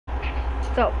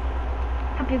So,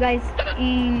 hope you guys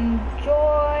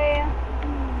enjoy.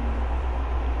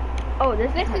 Oh,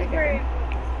 this is where.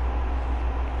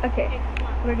 Okay, come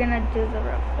on. we're gonna do the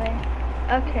role play.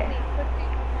 Okay. Quickly.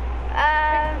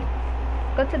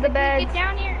 Go to the bed. Get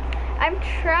down here. I'm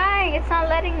trying. It's not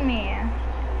letting me.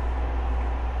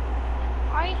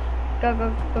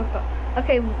 Go.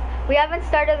 Okay, we haven't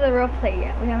started the role play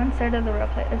yet.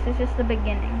 This is just the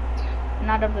beginning,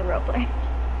 not of the role play.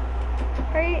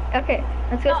 Hurry. Okay,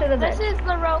 let's go to the bed. This is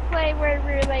the role play where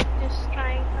we're like just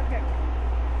trying.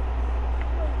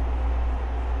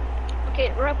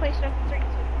 Okay, role play stuff. 3, 2.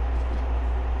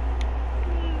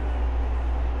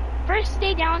 First,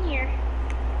 stay down here.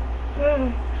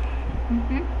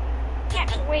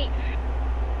 Can't wait.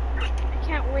 I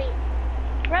can't wait.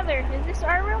 Brother, is this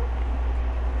our room?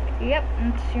 Yep,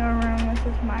 it's your room. This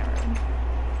is my room.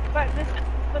 But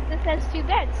this has 2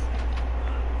 beds.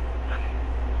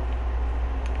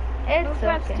 It's Those okay.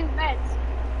 have 2 beds.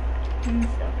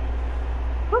 It's okay.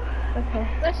 Whew, okay.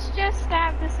 Let's just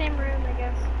have the same room, I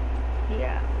guess.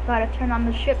 Yeah, gotta turn on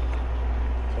the ship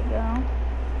to go.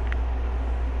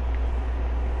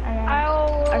 And then I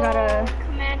gotta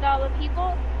command all the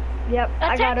people. Yep,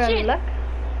 I gotta Attention! look.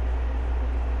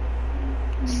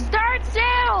 Start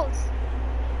sails!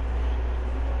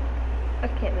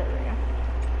 Okay, there we go.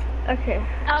 Okay.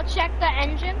 I'll check the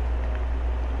engine.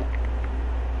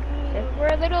 Yes.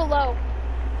 We're a little low.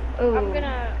 Ooh. I'm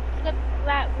gonna flip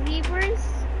that levers.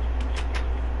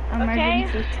 Okay,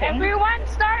 Emergency tank. everyone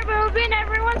start moving.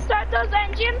 Everyone start those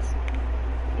engines.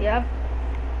 Yep.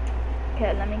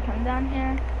 Okay, let me come down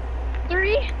here.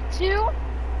 3, 2.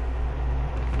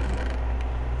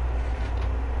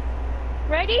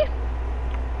 Ready?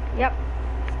 Yep.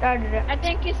 Started it. I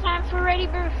think it's time for ready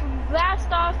for blast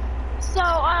off. So,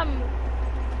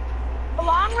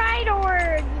 long ride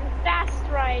or fast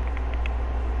ride?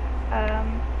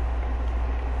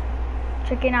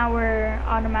 Checking our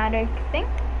automatic thing.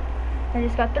 I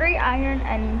just got 3 iron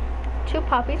and 2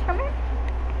 poppies from it.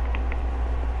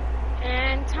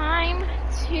 And time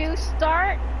to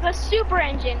start the super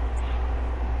engine.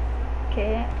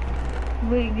 Okay.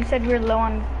 You said we were low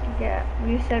on. Yeah.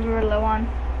 You said we were low on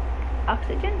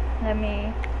oxygen. Let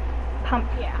me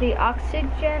pump the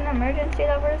oxygen emergency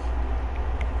levers.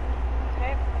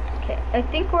 Okay. Okay. I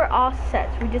think we're all set.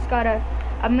 We just gotta.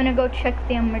 I'm gonna go check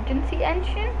the emergency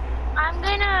engine.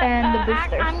 And the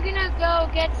boosters. I'm gonna go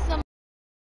get some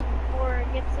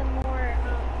more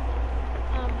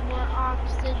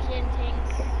oxygen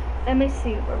tanks. Let me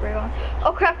see where we're going.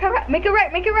 Oh crap! Make it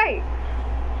right!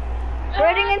 We're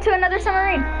heading into another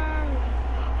submarine.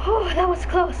 Oh, that was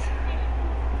close.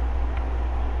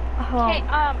 Oh. Okay,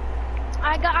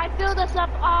 I filled us up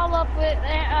all up with.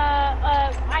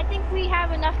 I think we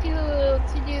have enough to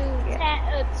do.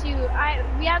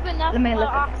 We have enough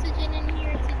oxygen in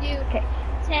here to do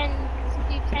 10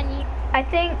 years. I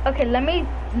think. Okay, let me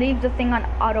leave the thing on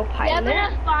autopilot. We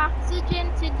have enough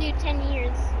oxygen to do 10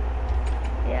 years.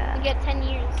 Yeah. To get 10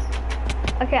 years.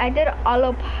 Okay, I did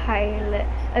autopilot.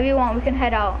 If you want, we can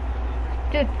head out.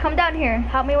 Dude, come down here.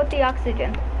 Help me with the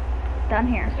oxygen. Down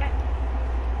here. Okay.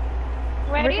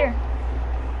 Ready? Over here.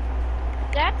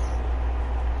 That's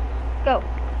go.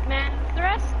 Man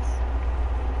thrusts.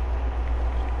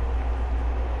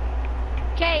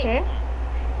 Okay.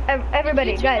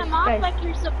 Everybody, Did you turn guys, them off like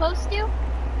you're supposed to?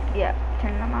 Yeah,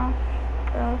 turn them off.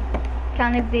 So,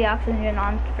 can't leave the oxygen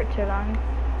on for too long.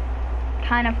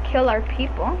 Kind of kill our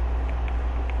people.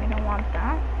 We don't want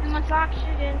that. Too much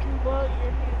oxygen can blow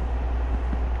your head.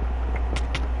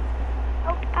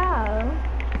 Ow.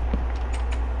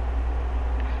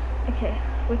 Okay,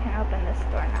 we can open this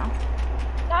door now.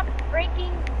 Stop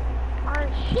breaking our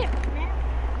ship, man.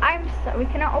 We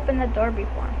cannot open the door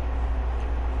before.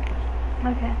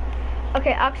 Okay.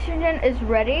 Okay, oxygen is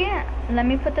ready. Let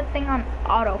me put the thing on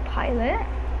autopilot.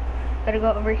 Gotta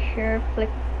go over here, flick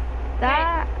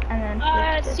that, and then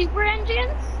flick this. Super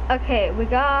engines? Okay, we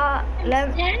got.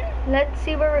 Let's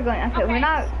see where we're going. Okay, we're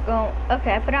not going.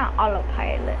 Okay, I put it on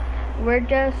autopilot. We're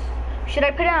just. Should I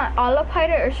put it on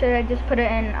autopilot or should I just put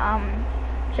it in?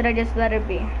 Should I just let it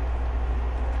be?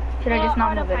 Should I just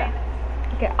not move it up?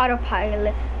 Okay,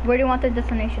 autopilot. Where do you want the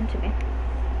destination to be?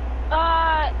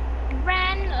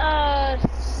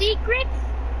 Secret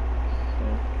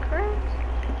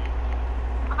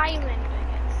island, I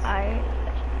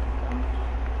guess.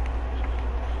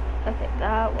 Okay,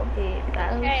 that will be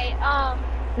that. Okay,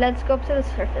 let's go up to the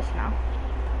surface now.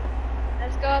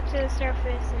 Let's go up to the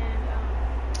surface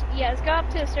and yeah, let's go up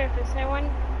to the surface.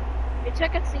 It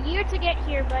took us a year to get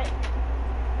here, but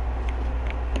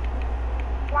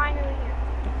finally here.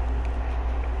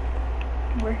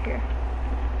 We're here.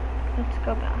 Let's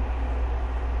go back.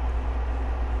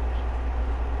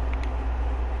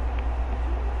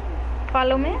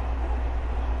 Follow me.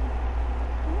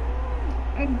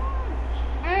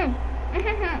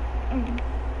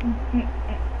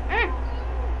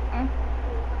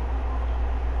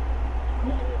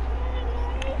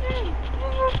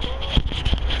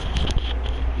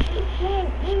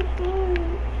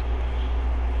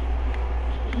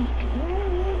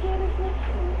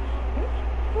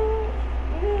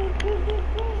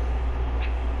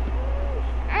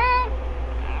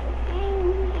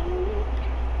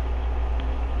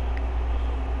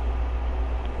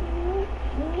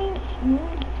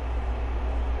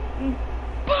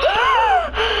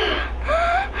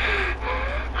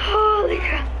 Holy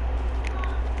crap.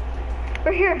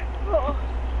 We're here.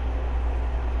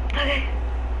 Okay.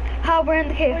 How we're in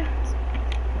the cave.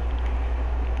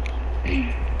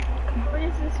 What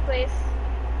is this place?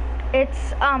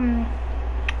 It's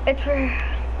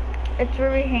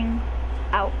where we hang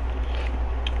out.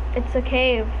 It's a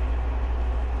cave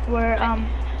where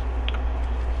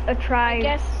a tribe. I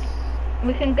guess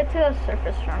we can get to the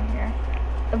surface from here.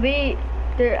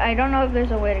 I don't know if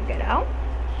there's a way to get out,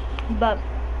 but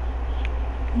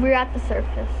we're at the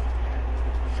surface.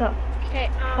 So okay.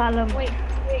 Follow me.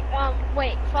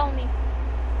 Wait. Follow me.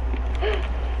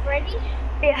 Ready?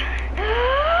 Yeah.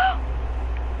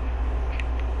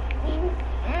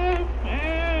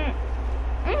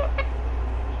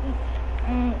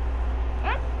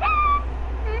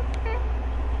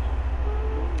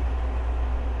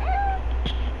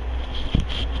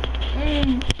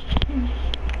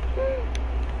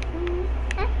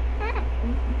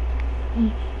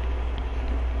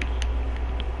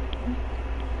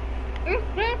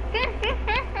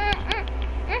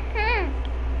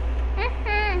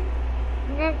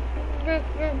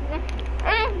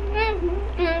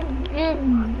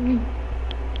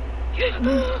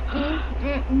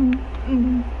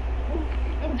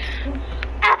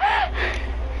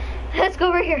 Let's go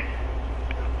over here.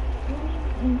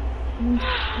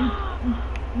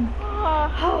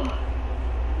 Oh,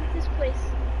 this place.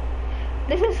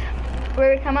 This is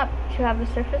where we come up to have the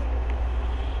surface.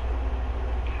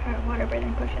 Our water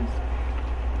breathing potions.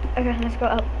 Okay, let's go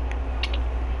up.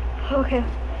 Okay.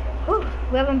 Whew,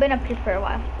 we haven't been up here for a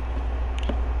while.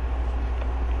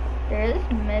 There's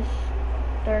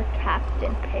Mr.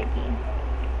 Captain Piggy.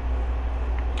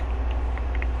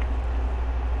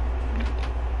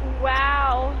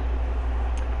 Wow.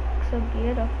 So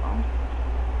beautiful.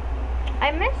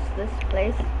 I miss this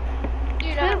place.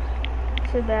 Dude,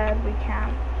 Too bad we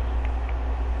can't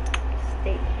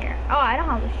stay here. Oh, I don't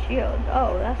have a shield.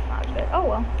 Oh, that's not good. Oh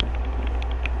well.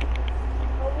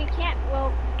 Well, we can't.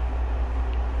 Well,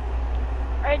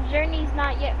 our journey's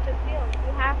not yet fulfilled.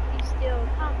 You have to still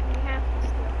come. You have to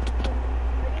still come.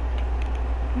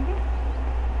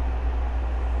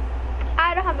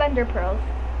 I don't have ender pearls.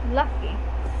 Lucky.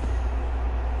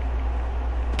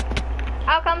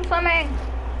 I'll come swimming.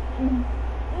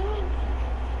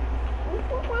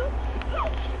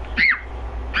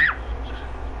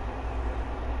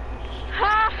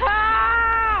 Ha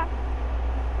ha!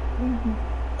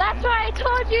 That's why I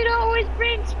told you to always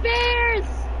bring spears.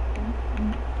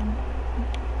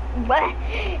 What?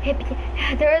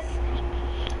 There's.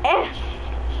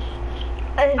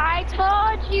 I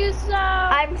told you so.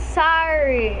 I'm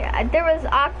sorry. There was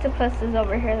octopuses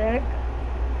over here.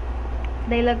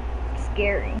 They look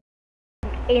scary.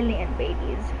 Alien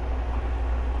babies.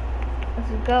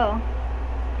 Let's go.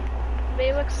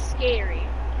 They look scary.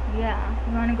 Yeah.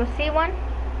 You wanna go see one?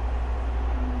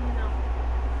 No.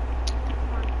 Come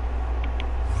on.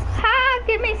 Ha!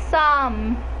 Give me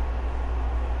some.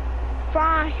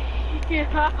 Fine. These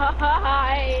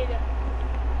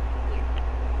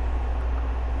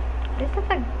look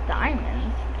like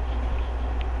diamonds.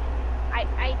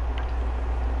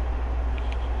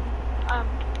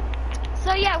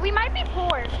 So yeah, we might be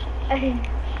poor.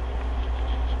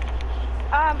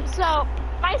 So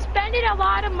I spending a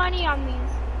lot of money on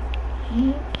these.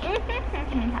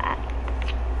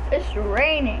 It's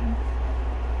raining.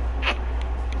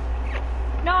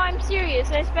 No, I'm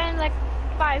serious. I spent like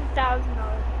 $5,000.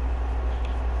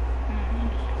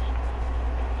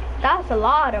 That's a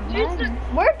lot of money.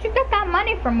 Where'd you get that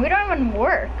money from? We don't even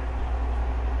work.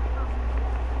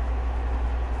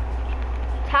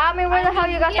 Tell me where the hell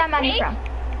you got that money from.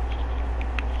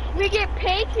 We get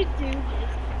paid to do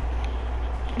this.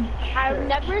 I've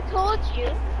never told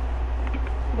you.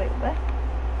 Wait, what?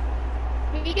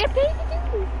 We get paid to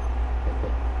do this.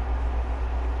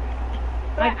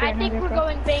 But I think we're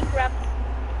going bankrupt.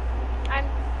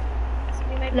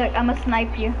 Look, I'm gonna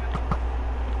snipe you.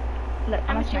 Look,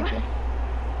 I'm gonna snipe you.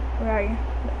 Where are you?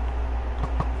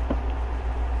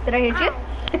 Did I hit you?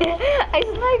 I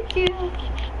sniped you.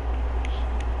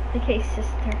 Okay,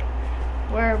 sister.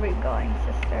 Where are we going,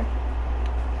 sister?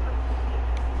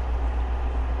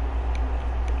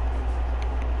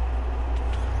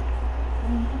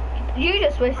 You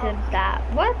just wasted that.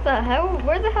 What the hell?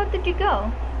 Where the hell did you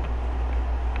go?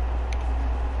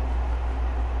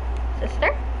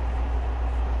 Sister?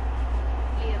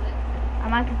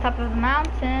 I'm at the top of the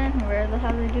mountain. Where the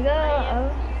hell did you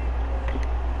go?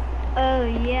 Oh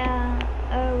yeah.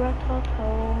 Oh,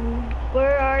 Rototo.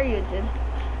 Where are you, dude?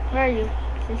 Where are you?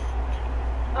 Just.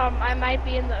 I might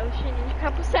be in the ocean in a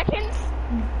couple seconds.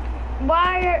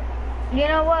 Why are... You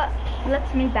know what?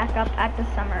 Let's meet back up at the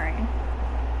submarine.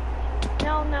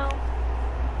 No.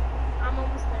 I'm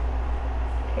almost there.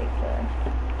 Okay, good.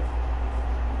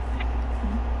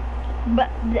 Blah.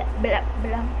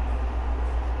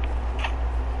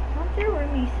 What's your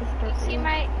roomie, sister?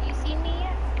 You see me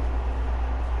yet?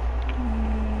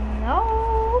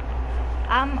 No.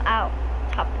 I'm out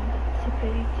top of the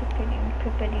tippity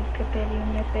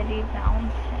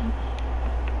mountain.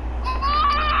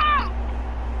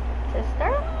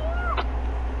 Sister?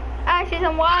 Ah, she's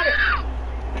in water.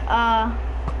 I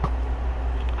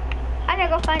gotta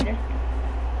go find her.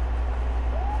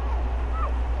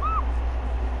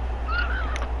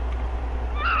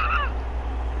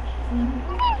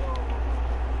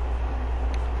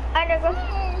 I gotta go.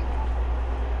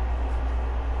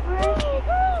 Where is she?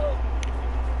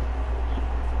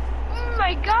 Oh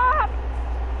my god!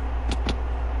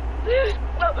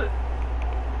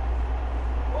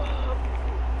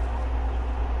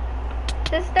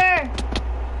 Sister!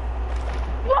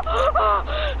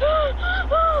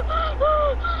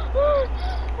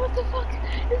 What the fuck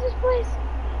is this place?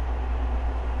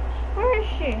 Where is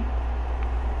she?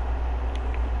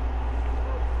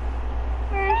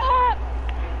 Where is she?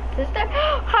 Sister?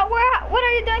 What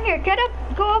are you doing here? Get up,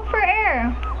 go up for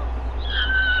air.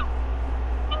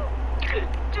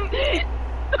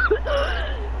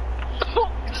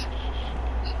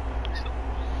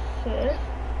 Sis?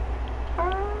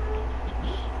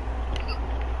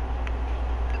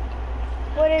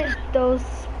 What is those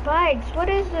spikes? What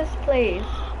is this place?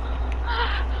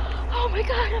 Oh my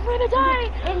god, I'm gonna die!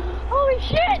 Holy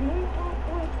shit!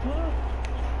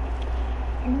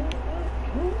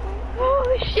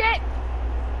 Holy shit!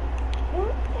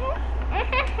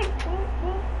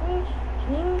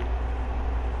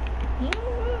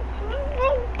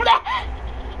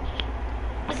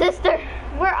 Sister,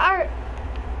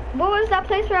 what was that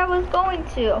place where I was going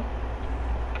to?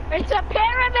 It's a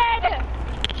pyramid!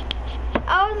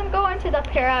 I wasn't going to the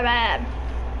pyramid.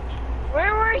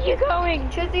 Where were you going?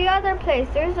 To the other place.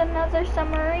 There's another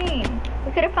submarine.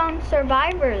 We could have found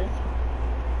survivors.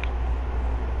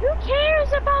 Who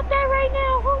cares about that right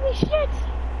now? Holy shit!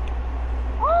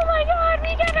 Oh my god,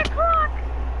 we got a croc!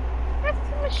 That's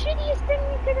the shittiest thing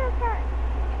we could have got.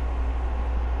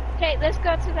 Okay, let's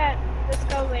go to that. Let's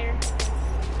go there.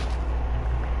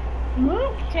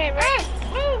 Okay, right?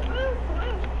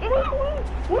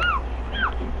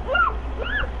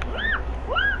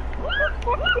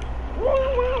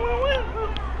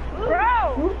 Bro!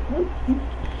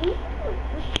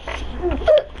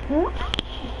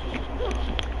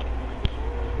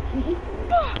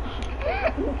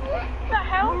 What the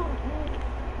hell?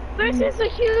 This is a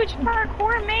huge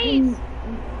parkour maze.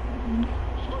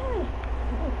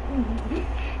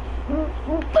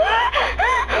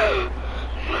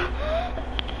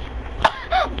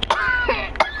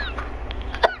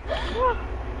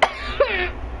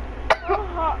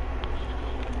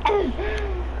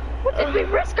 What did we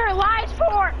risk our lives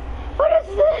for? What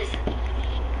is this?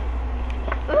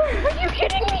 Are you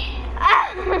kidding me?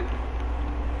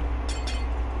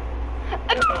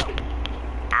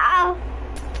 Ow.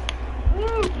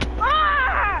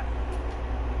 Ah!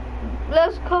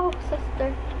 Let's go,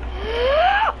 sister.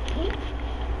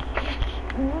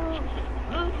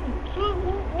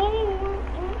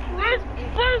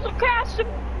 There's a castle.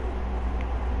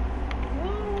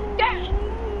 Yeah.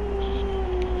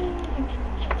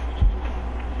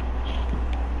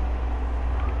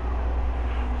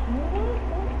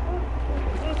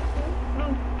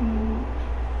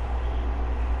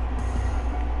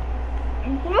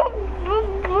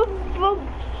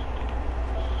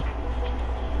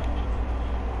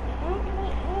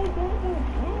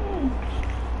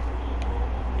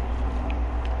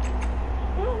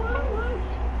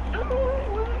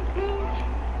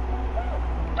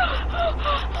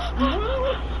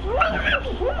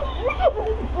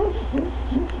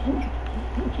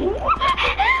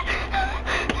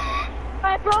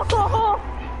 I broke a hole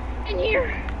in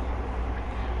here.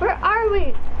 Where are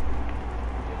we?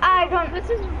 don't. This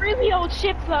is a really old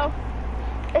ship, though.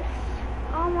 It's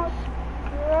almost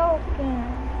broken.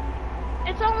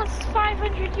 It's almost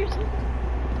 500 years old.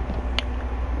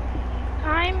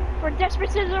 Time for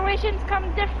desperate situations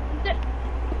come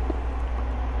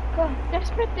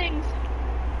desperate things.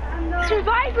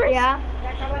 Survivors! Yeah.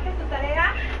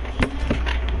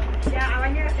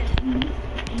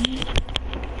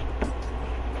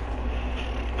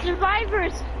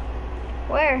 Survivors!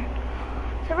 Where?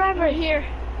 Survivors. Right here.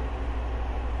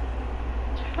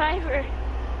 Survivor.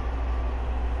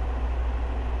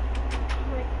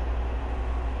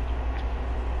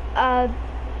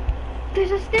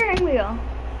 There's a steering wheel.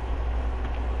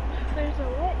 There's a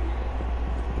what?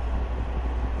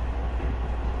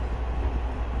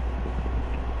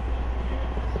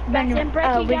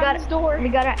 We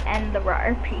gotta end the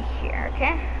RP here,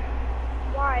 okay?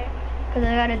 Why? Because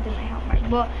I gotta do my homework.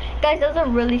 Well, guys, that was a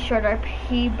really short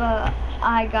RP, but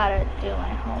I gotta do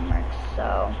my homework,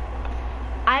 so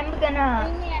I'm gonna.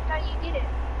 What do you mean? I thought you did it.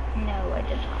 No, I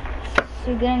did not.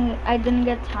 So I didn't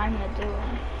get time to do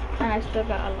it, and I still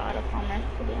got a lot of homework,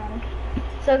 to be honest.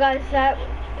 So guys, that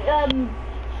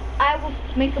I will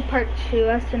make a part 2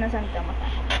 as soon as I'm done with my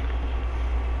homework.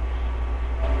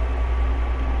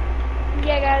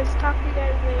 Yeah, guys, talk to you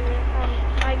guys later.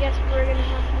 I guess we're gonna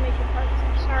have to make a part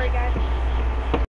 2. Sorry, guys.